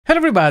Hello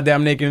everybody,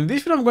 I'm Nick, and in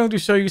this video I'm going to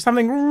show you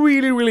something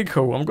really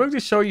cool. I'm going to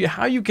show you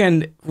how you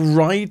can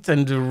write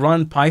and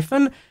run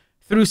Python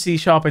through C#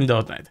 and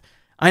 .NET.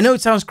 I know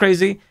it sounds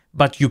crazy,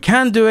 but you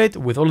can do it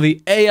with all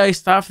the AI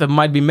stuff. There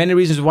might be many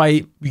reasons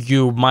why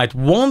you might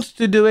want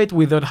to do it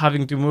without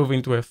having to move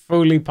into a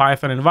fully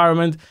Python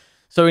environment.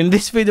 So in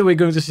this video we're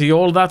going to see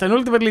all that, and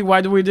ultimately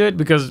why do we do it?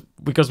 Because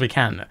we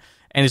can,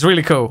 and it's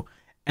really cool.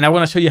 And I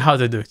want to show you how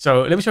to do it.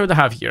 So let me show you what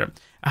I have here.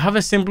 I have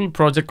a simple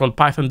project called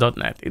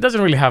python.net. It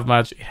doesn't really have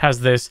much. It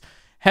has this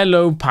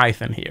hello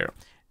Python here.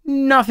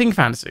 Nothing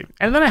fancy.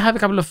 And then I have a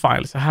couple of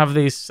files. I have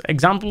this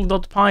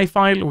example.py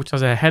file, which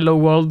has a hello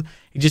world.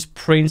 It just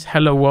prints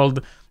hello world.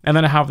 And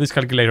then I have this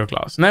calculator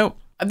class. Now,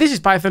 this is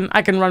Python.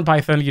 I can run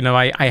Python. You know,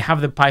 I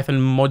have the Python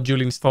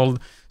module installed.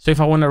 So if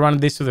I want to run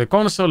this to the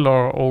console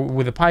or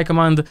with the py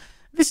command,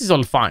 this is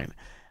all fine.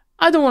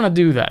 I don't want to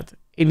do that.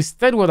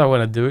 Instead, what I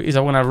want to do is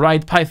I want to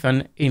write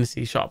Python in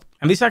C#.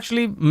 And this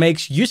actually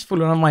makes useful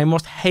one of my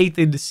most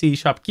hated C#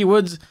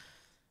 keywords.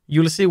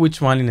 You'll see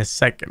which one in a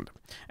second.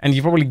 And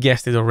you probably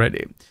guessed it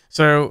already.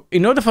 So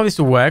in order for this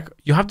to work,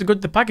 you have to go to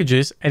the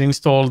packages and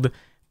install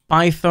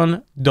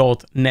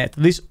python.net.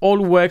 This all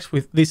works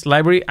with this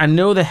library. I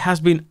know there has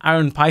been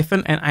Iron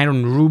Python and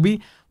Iron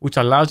Ruby, which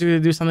allows you to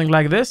do something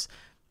like this.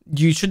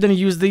 You shouldn't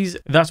use these.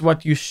 That's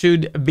what you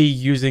should be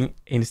using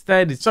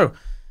instead. So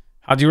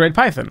how do you write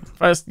Python?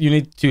 First, you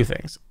need two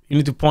things. You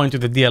need to point to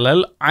the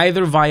DLL,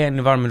 either via an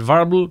environment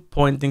variable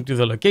pointing to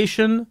the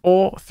location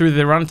or through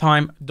the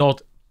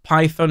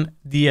runtime.python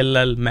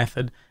DLL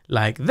method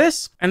like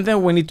this. And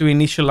then we need to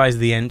initialize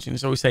the engine.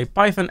 So we say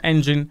Python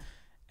engine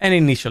and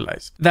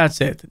initialize. That's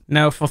it.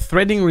 Now for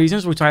threading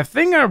reasons, which I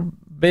think are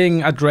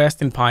being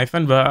addressed in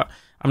Python, but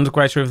I'm not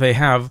quite sure if they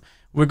have,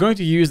 we're going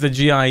to use the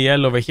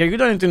GIL over here. You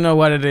don't need to know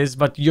what it is,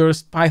 but your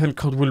Python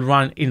code will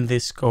run in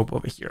this scope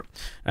over here.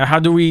 Now, how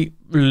do we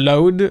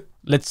load,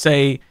 let's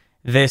say,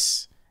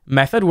 this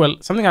method? Well,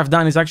 something I've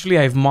done is actually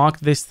I've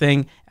marked this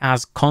thing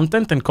as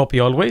content and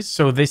copy always.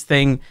 So this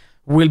thing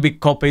will be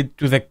copied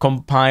to the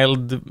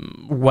compiled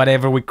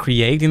whatever we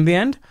create in the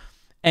end.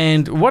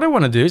 And what I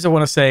want to do is I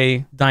want to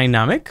say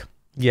dynamic.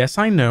 Yes,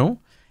 I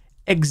know.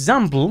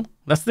 Example.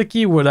 That's the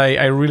keyword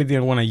I really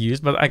didn't want to use,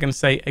 but I can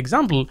say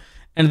example.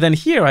 And then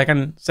here I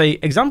can say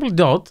example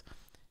dot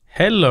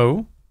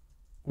hello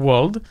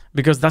world,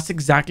 because that's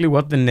exactly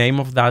what the name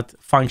of that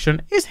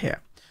function is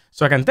here.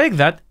 So I can take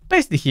that,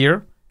 paste it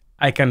here,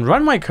 I can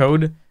run my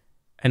code,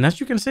 and as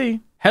you can see,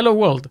 hello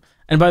world.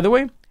 And by the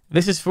way,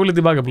 this is fully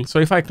debuggable. So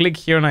if I click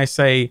here and I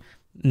say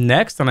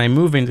next and I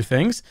move into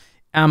things,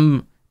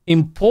 I'm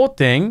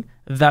importing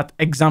that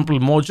example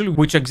module,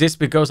 which exists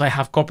because I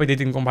have copied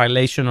it in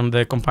compilation on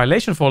the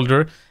compilation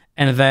folder.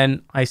 And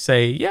then I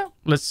say, yeah,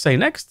 let's say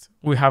next.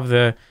 We have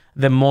the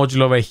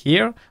module over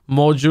here,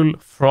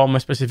 module from a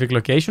specific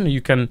location.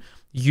 You can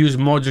use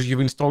modules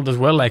you've installed as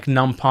well, like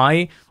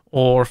NumPy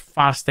or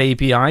Fast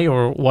API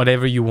or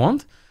whatever you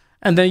want.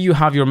 And then you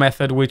have your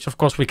method, which of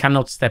course we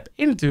cannot step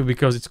into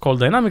because it's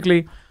called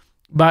dynamically,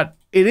 but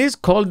it is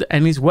called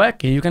and is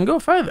working. You can go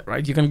further,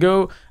 right? You can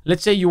go,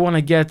 let's say you want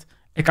to get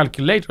a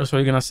calculator. So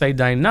you're going to say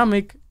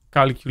dynamic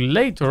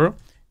calculator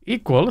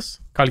equals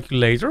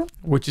calculator,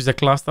 which is a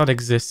class that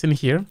exists in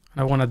here.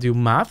 I want to do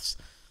maths.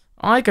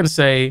 I can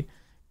say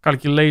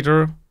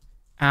calculator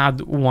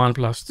add 1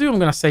 plus 2. I'm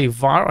going to say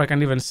var. I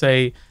can even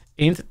say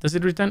int. Does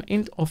it return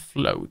int or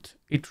float?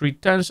 It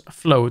returns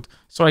float.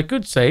 So I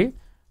could say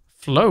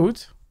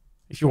float,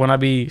 if you want to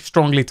be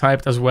strongly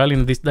typed as well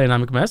in this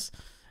dynamic mess,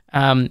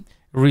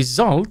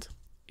 result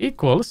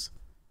equals,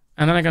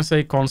 and then I can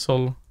say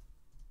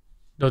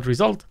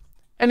console.result.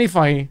 And if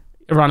I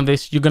run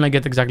this, you're going to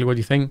get exactly what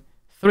you think.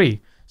 3.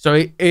 So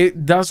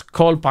it does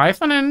call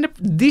Python in a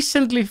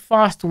decently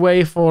fast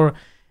way for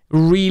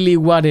really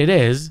what it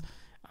is.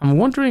 I'm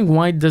wondering,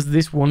 why does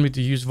this want me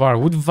to use var?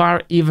 Would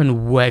var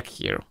even work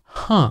here?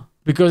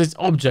 Because it's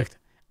object.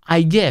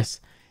 I guess.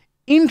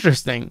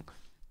 Interesting.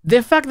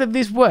 The fact that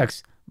this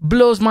works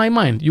blows my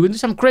mind. You can do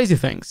some crazy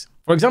things.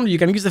 For example, you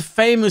can use the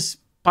famous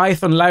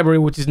Python library,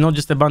 which is not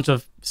just a bunch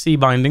of C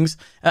bindings,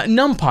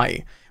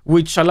 NumPy,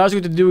 which allows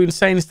you to do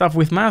insane stuff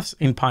with maths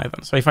in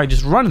Python. So if I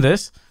just run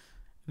this,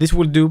 this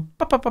will do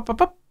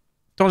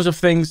tons of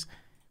things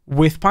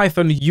with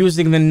Python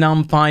using the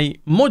NumPy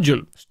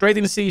module straight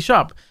in C#.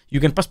 You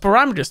can pass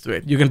parameters to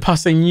it. You can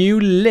pass a new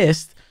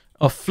list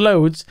of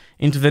floats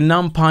into the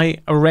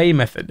NumPy array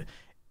method,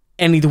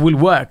 and it will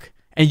work.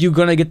 And you're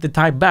going to get the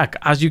type back.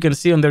 As you can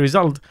see on the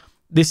result,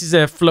 this is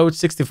a float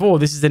 64.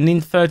 This is an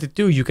int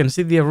 32. You can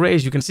see the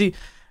arrays. You can see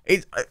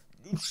it.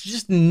 It's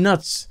just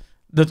nuts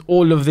that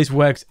all of this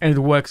works, and it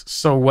works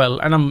so well.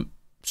 And I'm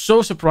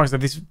so surprised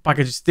that this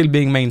package is still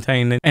being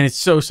maintained, and it's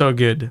so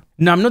good.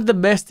 Now, I'm not the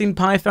best in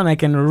Python. I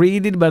can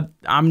read it, but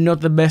I'm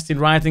not the best in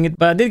writing it.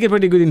 But I did get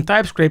pretty good in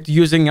TypeScript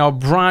using our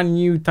brand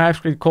new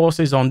TypeScript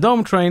courses on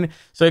Dome Train.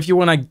 So if you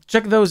want to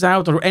check those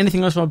out or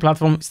anything else on the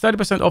platform, it's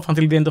 30% off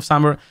until the end of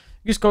summer.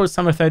 Use code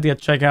SUMMER30 at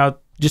checkout.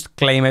 Just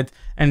claim it,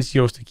 and it's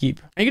yours to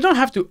keep. And you don't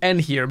have to end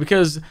here,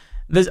 because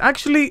there's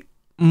actually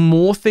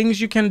more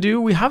things you can do.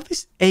 We have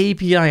this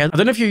API. I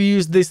don't know if you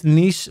use this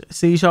niche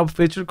C#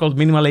 feature called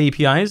minimal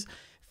APIs.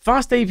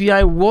 Fast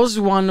API was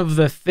one of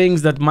the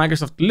things that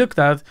Microsoft looked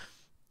at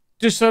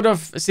to sort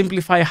of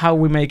simplify how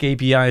we make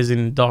APIs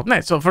in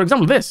 .NET. So for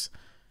example, this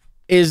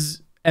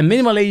is a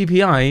minimal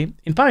API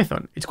in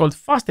Python. It's called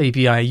Fast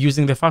API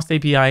using the Fast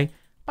API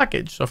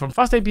package. So from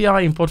Fast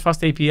API, import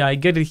Fast API,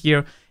 get it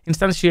here,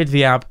 instantiate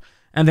the app,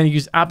 and then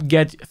use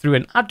app-get through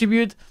an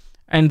attribute,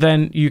 and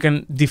then you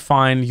can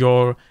define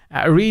your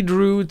read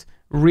route,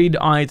 read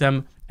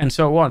item, and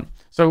so on.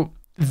 So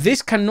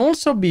this can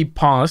also be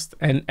passed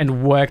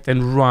and worked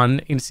and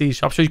run in C#.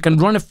 So you can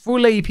run a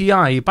full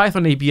API,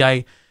 Python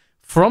API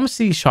from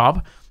C#.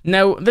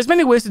 Now, there's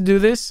many ways to do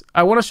this.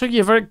 I want to show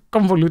you a very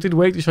convoluted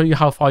way to show you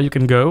how far you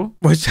can go,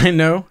 which I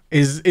know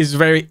is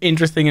very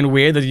interesting and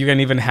weird that you can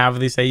even have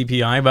this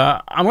API,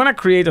 but I'm going to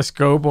create a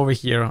scope over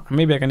here.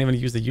 Maybe I can even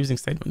use the using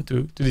statement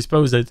to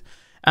dispose it.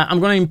 I'm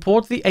going to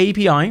import the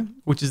API,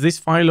 which is this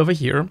file over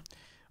here.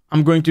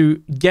 I'm going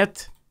to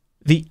get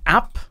the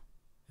app,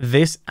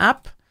 this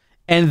app,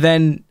 and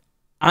then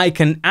I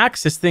can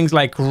access things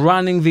like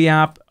running the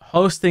app,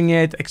 hosting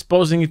it,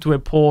 exposing it to a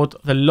port,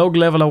 the log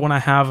level I want to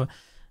have.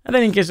 And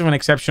then in case of an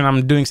exception,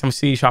 I'm doing some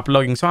C#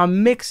 logging. So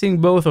I'm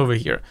mixing both over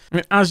here. I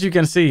mean, as you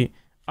can see,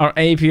 our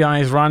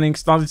API is running,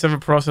 started server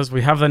process.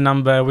 We have the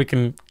number. We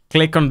can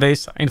click on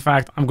this. In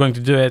fact, I'm going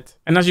to do it.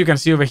 And as you can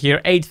see over here,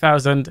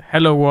 8,000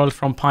 hello world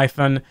from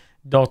Python,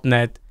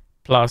 .NET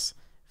plus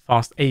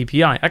Fast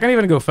API. I can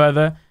even go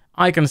further.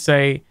 I can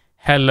say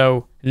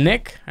hello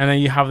Nick, and then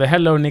you have the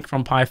hello Nick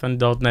from Python,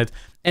 .NET.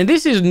 And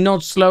this is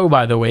not slow,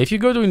 by the way. If you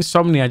go to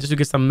Insomnia just to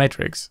get some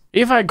metrics,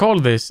 if I call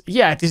this,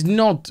 yeah, it is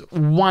not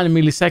 1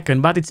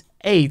 millisecond, but it's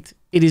 8,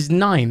 it is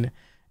 9.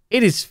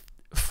 It is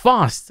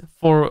fast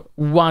for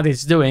what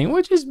it's doing,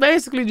 which is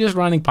basically just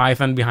running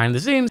Python behind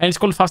the scenes, and it's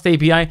called Fast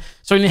API.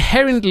 So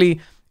inherently,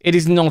 it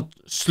is not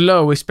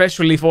slow,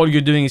 especially if all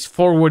you're doing is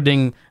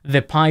forwarding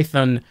the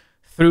Python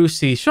through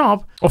C#.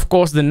 Of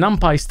course, the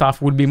NumPy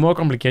stuff would be more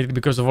complicated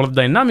because of all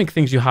the dynamic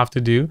things you have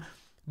to do.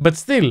 But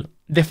still,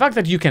 the fact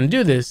that you can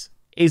do this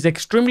is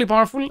extremely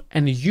powerful,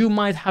 and you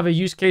might have a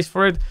use case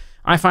for it.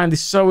 I find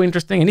this so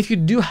interesting. And if you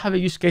do have a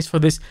use case for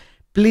this,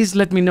 please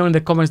let me know in the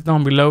comments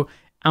down below.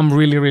 I'm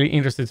really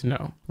interested to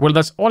know. Well,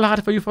 that's all I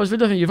had for you for this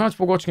video. Thank you very much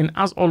for watching, and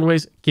as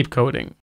always, keep coding.